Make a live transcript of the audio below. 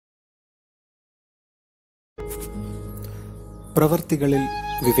പ്രവർത്തികളിൽ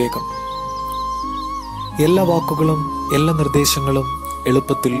വിവേകം. എല്ലാ വാക്കുകളും എല്ലാ നിർദ്ദേശങ്ങളും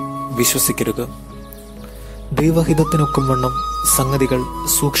എളുപ്പത്തിൽ വിശ്വസിക്കരുത്. ദൈവഹിതത്തിനൊക്കും വണ്ണം സംഗതികൾ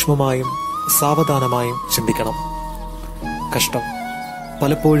സൂക്ഷ്മമായും സാവധാനമായും ചിന്തിക്കണം. കഷ്ടം,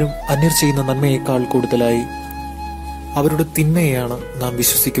 പലപ്പോഴും അന്യർ ചെയ്യുന്ന നന്മയേക്കാൾ കൂടുതലായി അവരുടെ തിന്മയെയാണ് നാം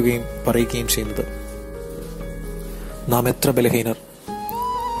വിശ്വസിക്കുകയും പറയുകയും ചെയ്യുന്നത്. നാം എത്ര ബലഹീനർ!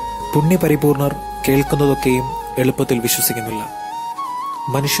 പുണ്യപരിപൂർണർ കേൾക്കുന്നതൊക്കെയും എളുപ്പത്തിൽ വിശ്വസിക്കുന്നില്ല.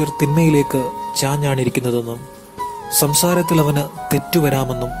 മനുഷ്യർ തിന്മയിലേക്ക് ചാഞ്ഞാണിരിക്കുന്നതെന്നും സംസാരത്തിൽ അവന്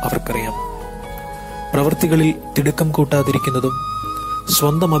തെറ്റുവരാമെന്നും അവർക്കറിയാം. പ്രവൃത്തികളിൽ തിടുക്കം കൂട്ടാതിരിക്കുന്നതും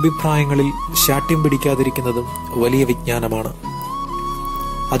സ്വന്തം അഭിപ്രായങ്ങളിൽ ശാഠ്യം പിടിക്കാതിരിക്കുന്നതും വലിയ വിജ്ഞാനമാണ്.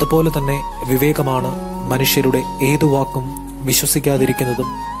 അതുപോലെ തന്നെ വിവേകമാണ് മനുഷ്യരുടെ ഏതു വാക്കും വിശ്വസിക്കാതിരിക്കുന്നതും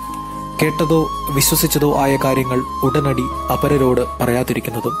കേട്ടതോ വിശ്വസിച്ചതോ ആയ കാര്യങ്ങൾ ഉടനടി അപരരോട്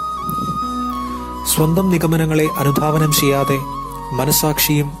പറയാതിരിക്കുന്നതും. സ്വന്തം നിഗമനങ്ങളെ അനുധാവനം ചെയ്യാതെ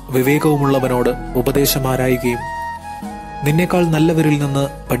മനസാക്ഷിയും വിവേകവുമുള്ളവനോട് ഉപദേശമാരായുകയും നിന്നേക്കാൾ നല്ലവരിൽ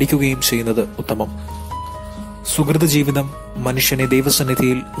നിന്ന് പഠിക്കുകയും ചെയ്യുന്നത് ഉത്തമം. സുഹൃത ജീവിതം മനുഷ്യനെ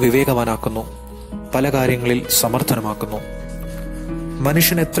ദൈവസന്നിധിയിൽ വിവേകവാനാക്കുന്നു, പല കാര്യങ്ങളിൽ സമർത്ഥനമാക്കുന്നു.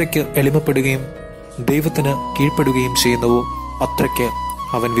 മനുഷ്യൻ എത്രയ്ക്ക് എളിമപ്പെടുകയും ദൈവത്തിന് കീഴ്പ്പെടുകയും ചെയ്യുന്നുവോ അത്രയ്ക്ക്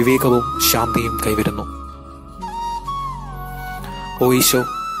അവൻ വിവേകവും ശാന്തിയും കൈവരുന്നു. ഓ ഈശോ,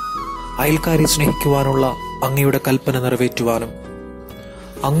 അയൽക്കാരെ സ്നേഹിക്കുവാനുള്ള അങ്ങയുടെ കൽപ്പന നിറവേറ്റുവാനും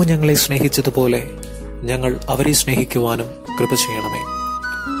അങ്ങ് ഞങ്ങളെ സ്നേഹിച്ചതുപോലെ ഞങ്ങൾ അവരെ സ്നേഹിക്കുവാനും കൃപ ചെയ്യണമേ.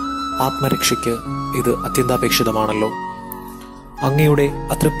 ആത്മരക്ഷയ്ക്ക് ഇത് അത്യന്താപേക്ഷിതമാണല്ലോ. അങ്ങയുടെ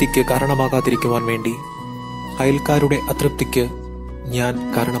അതൃപ്തിക്ക് കാരണമാകാതിരിക്കുവാൻ വേണ്ടി അയൽക്കാരുടെ അതൃപ്തിക്ക്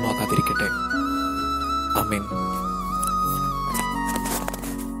ഞാൻ കാരണമാകാതിരിക്കട്ടെ. ആമേൻ.